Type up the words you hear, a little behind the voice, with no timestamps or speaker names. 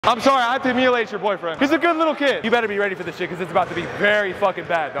I'm sorry, I have to humiliate your boyfriend. He's a good little kid. You better be ready for this shit, because it's about to be very fucking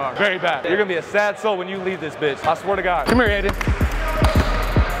bad, dog. Very bad. You're gonna be a sad soul when you leave this bitch. I swear to God. Come here, Aiden.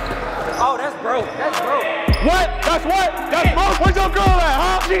 Oh, that's broke. That's broke. What? That's what? That's broke? Where's your girl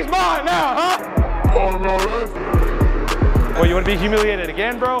at, huh? She's mine now, huh? Oh, no, that's... Well, you wanna be humiliated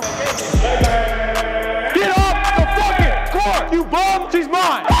again, bro? Get off the fucking court, you bum! She's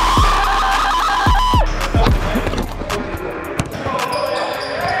mine!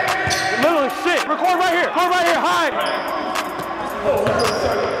 Little shit. Record right here. Record right here. Hide.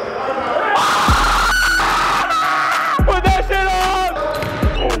 Put that shit on.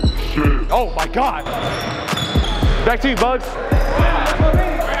 Oh, shit. Oh, my God. Back to you, Bugs.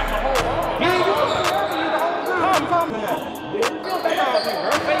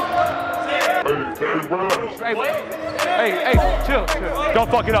 Hey, chill. Don't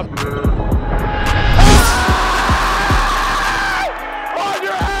fuck it up.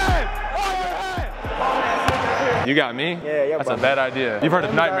 You got me? Yeah. That's a bad idea. You've heard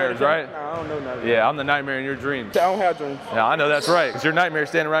of nightmares, right? No, I don't know nothing. Yeah, I'm the nightmare in your dreams. I don't have dreams. Yeah, I know that's right. Because your nightmare's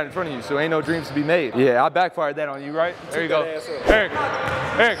standing right in front of you, so ain't no dreams to be made. Yeah, I backfired that on you, right? There you go. Eric,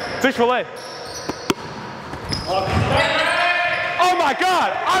 fish fillet. Oh my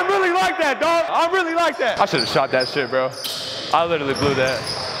God, I really like that, dog. I really like that. I should have shot that shit, bro. I literally blew that.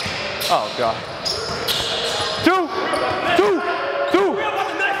 Oh God. Two.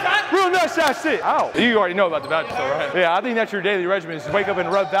 Real nut shot shit. Ow. You already know about the Vagisil, right? Yeah, I think that's your daily regimen, is just wake up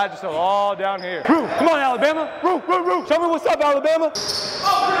and rub Vagisil all down here. Roo, come on, Alabama. Roo. Show me what's up, Alabama.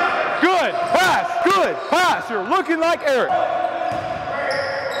 Good pass, good pass. You're looking like Eric.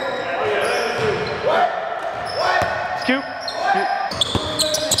 Scoop.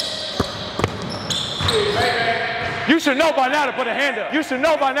 You should know by now to put a hand up. You should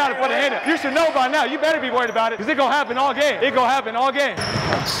know by now to put a hand up. You should know by now. You better be worried about it, because it's gonna happen all game. It's gonna happen all game.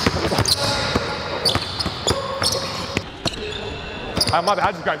 My bad.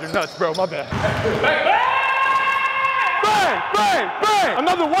 I just got your nuts, bro. My bad. Bang!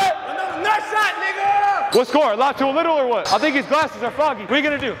 Another what? Another nut shot, nigga! What score? A lot to a little or what? I think his glasses are foggy. What are you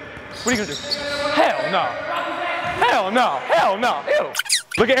gonna do? What are you gonna do? Hell no. Hell no. Hell no. Ew.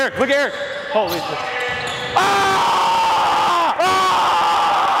 Look at Eric. Holy shit.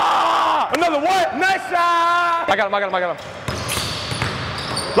 Another what? Nut shot! I got him.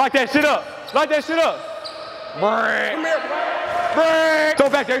 Lock that shit up. Break. Come here, bro. Break. Throw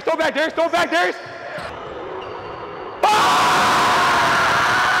back, Darius.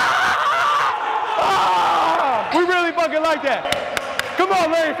 We really fucking like that. Come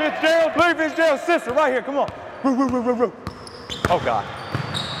on, Larry Fitzgerald. Larry Fitzgerald's sister right here. Come on. Roo. Oh, God.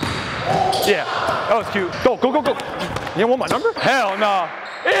 Yeah, that was cute. Go. You want my number? Hell no.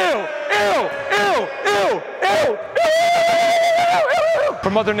 Ew.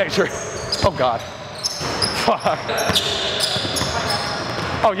 From Mother Nature. Oh, God. Fuck.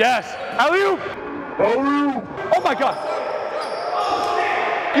 Oh, yes. Alley-oop. Oh, my God.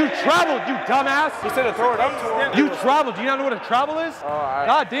 You traveled, you dumbass. He said to throw it up to him. You traveled. Do you not know what a travel is?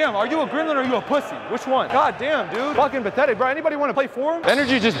 God damn. Are you a gremlin or are you a pussy? Which one? God damn, dude. Fucking pathetic, bro. Anybody want to play for him?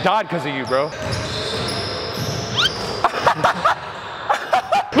 Energy just died because of you, bro.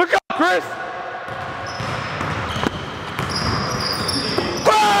 Look up, Chris.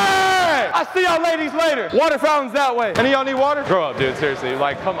 I see y'all ladies later. Water fountains that way. Any of y'all need water? Grow up, dude, seriously.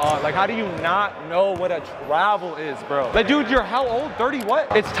 Like, come on. Like, how do you not know what a travel is, bro? Like, dude, you're how old? 30 what?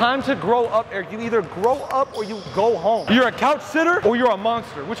 It's time to grow up, Eric. You either grow up or you go home. You're a couch sitter or you're a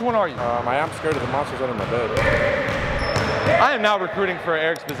monster. Which one are you? I am scared of the monsters under my bed. I am now recruiting for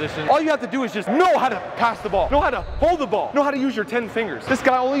Eric's position. All you have to do is just know how to pass the ball, know how to hold the ball, know how to use your 10 fingers. This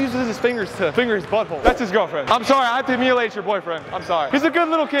guy only uses his fingers to finger his butthole. That's his girlfriend. I'm sorry, I have to humiliate your boyfriend. I'm sorry. He's a good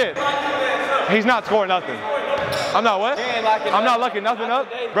little kid. He's not scoring nothing. I'm not what? I'm not locking nothing up?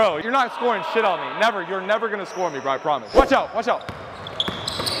 Bro, you're not scoring shit on me. Never. You're never gonna score me, bro, I promise. Watch out.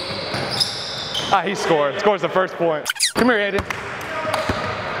 Ah, he scored. Scores the first point. Come here, Aiden.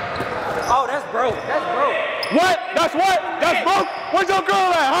 Oh, that's broke. What? That's what? That's broke? Where's your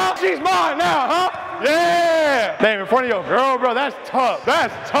girl at, huh? She's mine now, huh? Yeah! Damn, in front of your girl, bro, that's tough.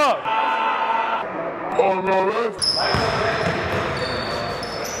 Oh, no, that's...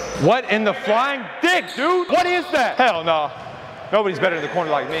 What in the flying dick, dude? What is that? Hell no. Nobody's better in the corner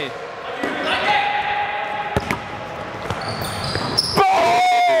like me.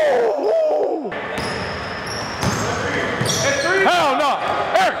 Boom! Hell no.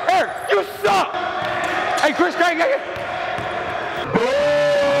 Eric, you suck. Hey, Chris, Craig.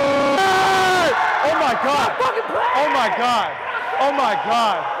 Oh my God. Oh my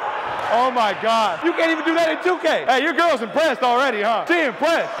God. Oh my God. You can't even do that in 2K. Hey, your girl's impressed already, huh? She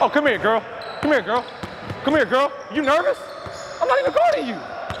impressed. Oh, come here, girl. Come here, girl. Come here, girl. You nervous? I'm not even guarding you.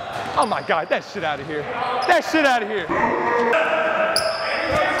 Oh my God, that shit out of here. That shit out of here.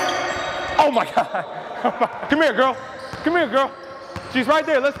 Oh my God. Come here, girl. Come here, girl. She's right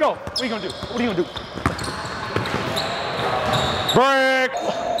there. Let's go. What are you gonna do? What are you gonna do? Break.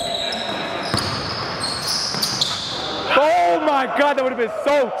 Oh my God, that would have been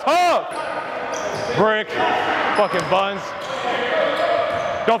so tough. Brick. Fucking buns.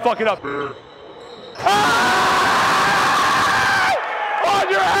 Don't fuck it up. Ah! On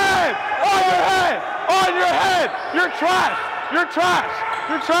your head! On your head! On your head! You're trash! You're trash!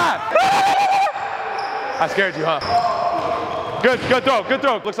 You're trash! I scared you, huh? Good throw, good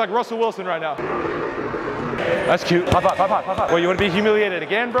throw. Looks like Russell Wilson right now. That's cute. High five, high five, high five. Well, you want to be humiliated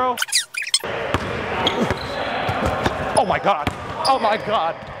again, bro? Oh my God. Oh my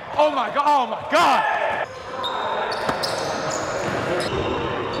God. Oh my God. Oh my God.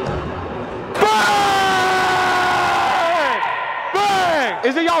 Bang! Bang!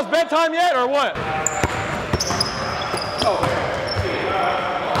 Is it y'all's bedtime yet or what?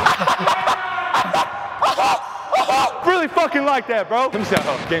 Really fucking like that, bro. Let me see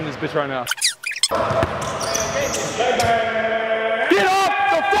how game this bitch right now. Get off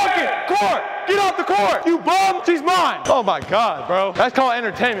the fucking court! Get off the court! You bum! She's mine! Oh my God, bro. That's called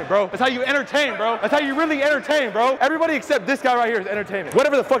entertainment, bro. That's how you entertain, bro. That's how you really entertain, bro. Everybody except this guy right here is entertainment.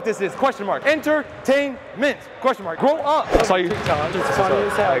 Whatever the fuck this is, question mark. Entertainment, question mark. Grow up. That's all you. It's funny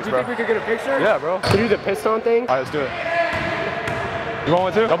as hell. Do you think we could get a picture? Yeah, bro. Can you do the piston thing? All right, let's do it. You want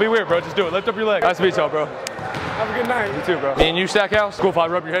one too? Don't be weird, bro. Just do it. Lift up your leg. Nice to meet y'all, bro. Have a good night. You too, bro. Me and you, Stackhouse? Cool if I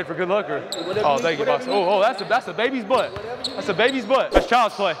rub your head for good luck, or? Oh, thank you, boss. Oh, that's a baby's butt. That's a baby's butt. That's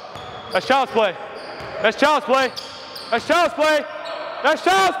child's play. That's child's play. That's child's play. That's child's play. That's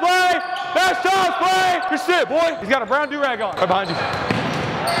child's play. That's child's play. Good shit, boy. He's got a brown do-rag on. Right behind you.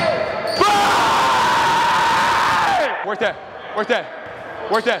 Bang! Work that. Work that.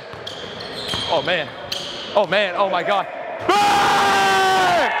 Work that. Oh, man. Oh, man. Oh, my God. Bang!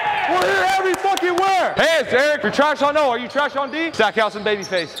 We're here every fucking where. Hands, Eric. You're trash on O. Are you trash on D? Stackhouse and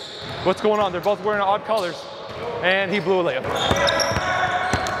Babyface. What's going on? They're both wearing odd colors. And he blew a layup.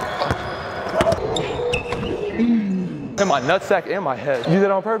 In my nutsack and my head. You did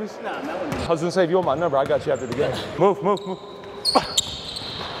that on purpose? No, that wasn't. I was gonna say, if you want my number, I got you after the game. Move, move, move.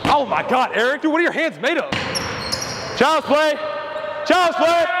 Oh my God, Eric. Dude, what are your hands made of? Child's play. Child's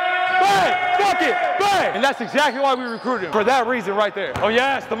play. Bang! Fuck it! Bang! And that's exactly why we recruited him. For that reason right there. Oh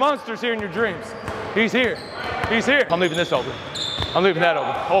yes, the monster's here in your dreams. He's here. He's here. I'm leaving this open. I'm leaving that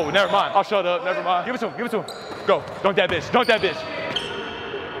open. Oh, never mind. I'll shut up. Never mind. Give it to him. Give it to him. Go. Dunk that bitch. Dunk that bitch.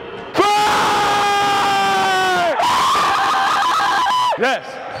 Bang! Yes.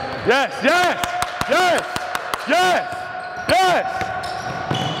 Yes. Yes. Yes. Yes. Yes.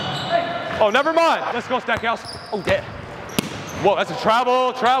 Oh, never mind. Let's go, Stackhouse. Oh, yeah. Whoa, that's a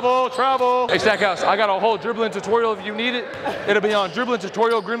travel. Hey, Stackhouse, I got a whole dribbling tutorial if you need it. It'll be on Dribbling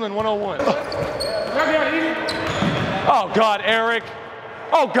Tutorial Gremlin 101. Oh, God, Eric.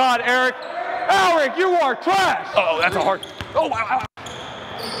 Oh, God, Eric. Eric, you are trash. Oh, that's a hard. Oh, wow.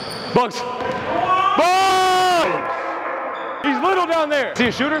 Bugs. Bugs! He's little down there. See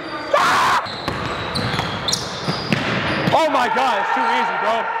a shooter? Ah! Oh, my God, it's too easy,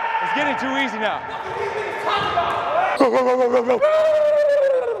 bro. It's getting too easy now. Go, go, go, go, go, go.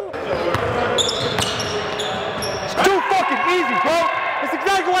 It's too fucking easy, bro. That's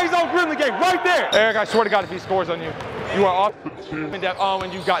exactly why he's on Gremlin game, right there. Eric, I swear to God, if he scores on you, you are off. Oh,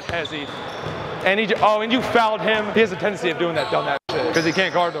 and you got hezzy. And and you fouled him. He has a tendency of doing that, dumb that shit, because he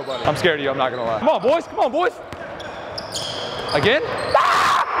can't guard nobody. I'm scared of you, I'm not gonna lie. Come on, boys, come on, boys. Again?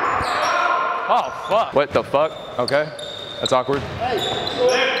 Ah! Oh, fuck. What the fuck? Okay, that's awkward.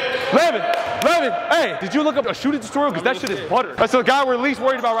 Levin, hey, did you look up a shooting tutorial? Because that shit is butter. That's the guy we're least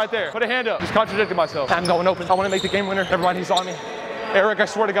worried about right there. Put a hand up. Just contradicted myself. I'm going open. I want to make the game winner. Never mind, he's on me. Eric, I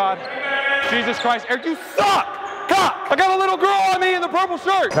swear to God. Jesus Christ. Eric, you suck. Cock. I got a little girl on me in the purple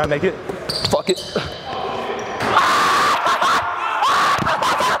shirt. Can I make it? Fuck it.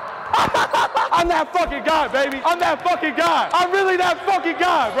 I'm that fucking guy, baby. I'm that fucking guy. I'm really that fucking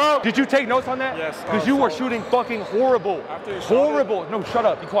guy, bro. Did you take notes on that? Yes. Because you were shooting fucking horrible. After you shot horrible. No, shut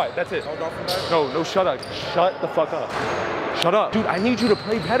up. Be quiet. That's it. Hold on from that. No, shut up. Shut the fuck up. Shut up. Dude, I need you to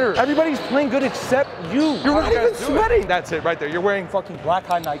play better. Everybody's playing good except you. You're not even sweating. That's it right there. You're wearing fucking black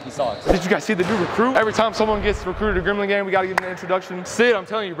high Nike socks. Did you guys see the new recruit? Every time someone gets recruited to Gremlin game, we gotta give them an introduction. Sid, I'm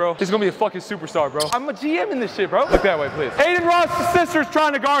telling you, bro, he's gonna be a fucking superstar, bro. I'm a GM in this shit, bro. Look that way, please. Aiden Ross' sister's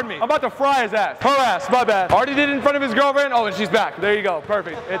trying to guard me. I'm about to fry his ass. Her ass, my bad. Already did it in front of his girlfriend. Oh, and she's back. There you go.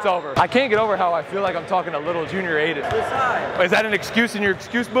 Perfect. It's over. I can't get over how I feel like I'm talking to little junior Aiden. Is that an excuse in your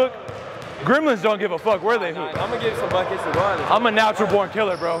excuse book? Gremlins don't give a fuck where they hoop. I'm gonna get some buckets regardless. I'm a natural born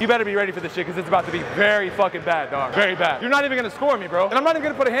killer, bro. You better be ready for this shit because it's about to be very fucking bad, dog. Very bad. You're not even gonna score me, bro. And I'm not even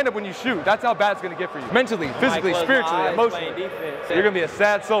gonna put a hand up when you shoot. That's how bad it's gonna get for you. Mentally, physically, spiritually, emotionally. You're gonna be a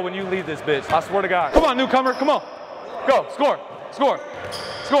sad soul when you leave this bitch. I swear to God. Come on, newcomer. Come on. Go. Score. Score.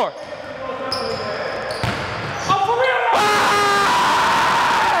 Score.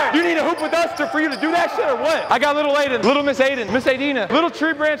 You need to hoop with us for you to do that shit or what? I got little Aiden, little Miss Aiden, Miss Aidina, little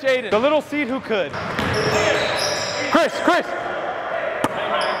tree branch Aiden, the little seed who could. Chris.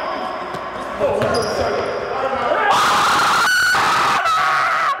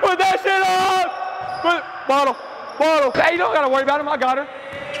 Put that shit on! Bottle. Hey, you don't gotta worry about him, I got her.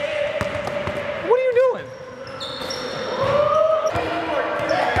 What are you doing?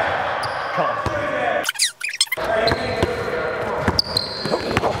 Come on.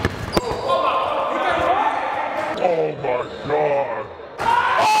 Oh my God.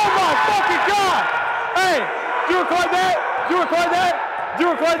 Oh my fucking God! Hey, did you record that? Did you record that? Did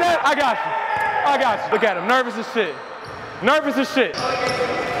you record that? I got you. Look at him, nervous as shit. Nervous as shit.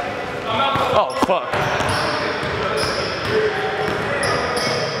 Oh, fuck.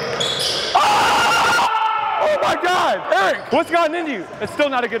 Oh my God! Eric, what's gotten into you? It's still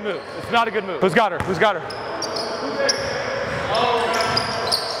not a good move. It's not a good move. Who's got her? Who's got her?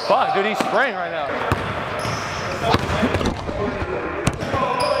 Fuck, dude, he's spraying right now.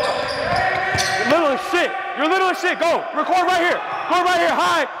 Little as shit. You're little as shit. Go. Record right here. Go right here.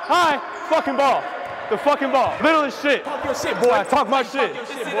 High. Fucking ball. The fucking ball. Little as shit. Talk your shit, boy. Talk my shit.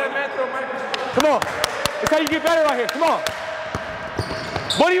 Come on. That's how you get better right here. Come on.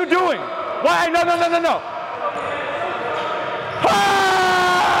 What are you doing? Why? No.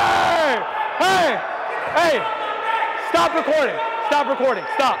 Hey. Stop recording.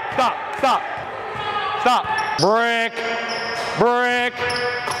 Stop. Brick.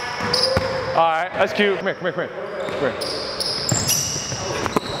 All right, that's cute. Come here.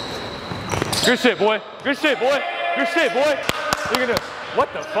 Good shit, boy. You can do it. What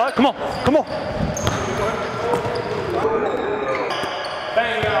the fuck? Come on.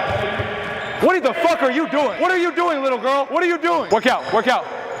 What the fuck are you doing? What are you doing, little girl? What are you doing? Work out.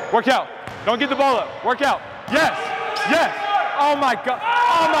 Don't get the ball up. Work out. Yes. Oh my God.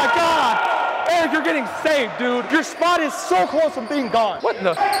 Eric, you're getting saved, dude. Your spot is so close from being gone. What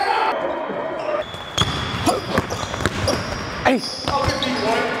the? Hey,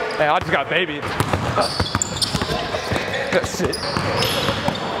 I just got babied. That's it.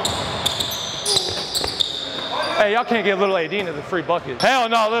 Hey, y'all can't get little Aidina the free bucket. Hell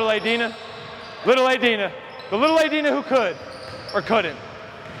no, little Aidina. The little Aidina who could or couldn't.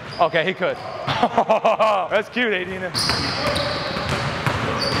 Okay, he could. That's cute, Aidina.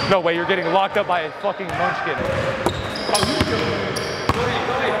 No way, you're getting locked up by a fucking munchkin.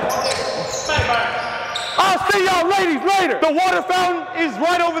 I'll see y'all ladies later. The water fountain is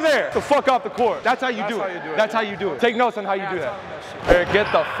right over there. The fuck off the court. That's how you do it. That's how you do it. Take notes on how you do that. Eric, get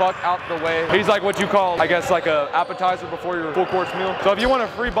the fuck out the way. He's like what you call, I guess, like a appetizer before your full course meal. So if you want a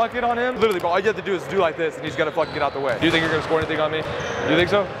free bucket on him, literally, all you have to do is do like this, and he's gonna fucking get out the way. Do you think you're gonna score anything on me? You think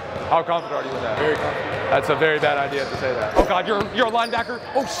so? How confident are you in that? Very confident. That's a very bad idea to say that. Oh God, you're a linebacker.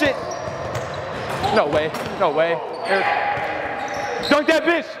 Oh shit. No way. Eric. Dunk that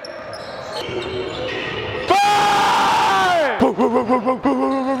bitch.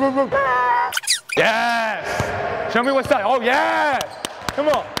 Yes. Show me what's that. Oh yes. Come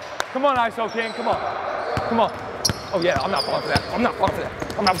on, ISO King. Come on. Oh yeah, I'm not falling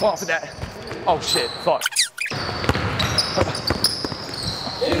for that. Oh shit. Fuck.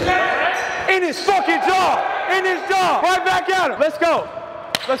 In his fucking jaw. Right back at him. Let's go.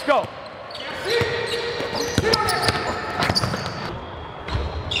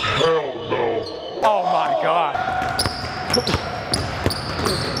 Hell no. Oh my God.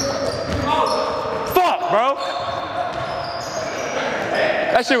 Fuck, bro.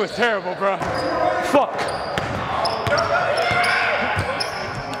 That shit was terrible, bro. Fuck.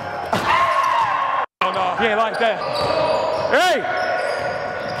 Oh no, he ain't like that. Hey!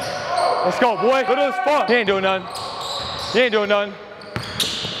 Let's go, boy. Little as fuck. He ain't doing nothing.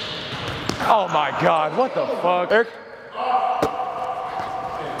 Oh my God, what the fuck? Eric?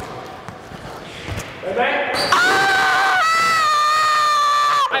 Ah!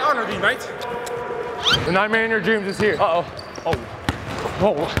 Tonight? The nightmare in your dreams is here. Uh-oh. Oh.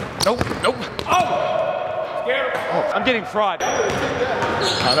 Whoa. Nope. Nope. Oh, I'm getting fried.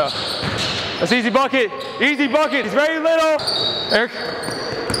 I know. That's easy bucket. Easy bucket. He's very little. Eric.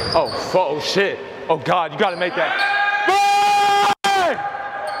 Oh shit. Oh God, you gotta make that. Bang!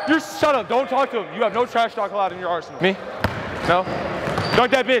 You're shut up. Don't talk to him. You have no trash talk allowed in your arsenal. Me? No?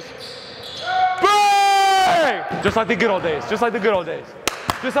 Dunk that bitch. Bang! Just like the good old days. Just like the good old days.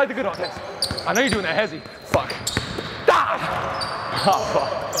 Just like the good old days. I know you're doing that hezzy. Fuck. Ah! Oh,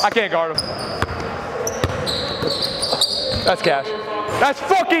 fuck. I can't guard him. That's cash. That's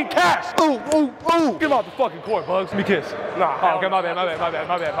fucking cash! Ooh, ooh, ooh! Get him off the fucking court, Bugs. Let me kiss. Nah. Oh, okay, my bad.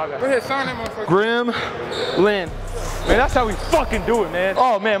 Go ahead, sign that motherfucker. Grim Lynn. Man, that's how we fucking do it, man.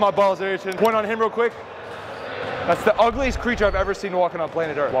 Oh, man, my balls are itching. Point on him real quick. That's the ugliest creature I've ever seen walking on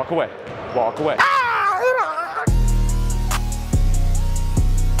planet Earth. Walk away. Walk away. Ah!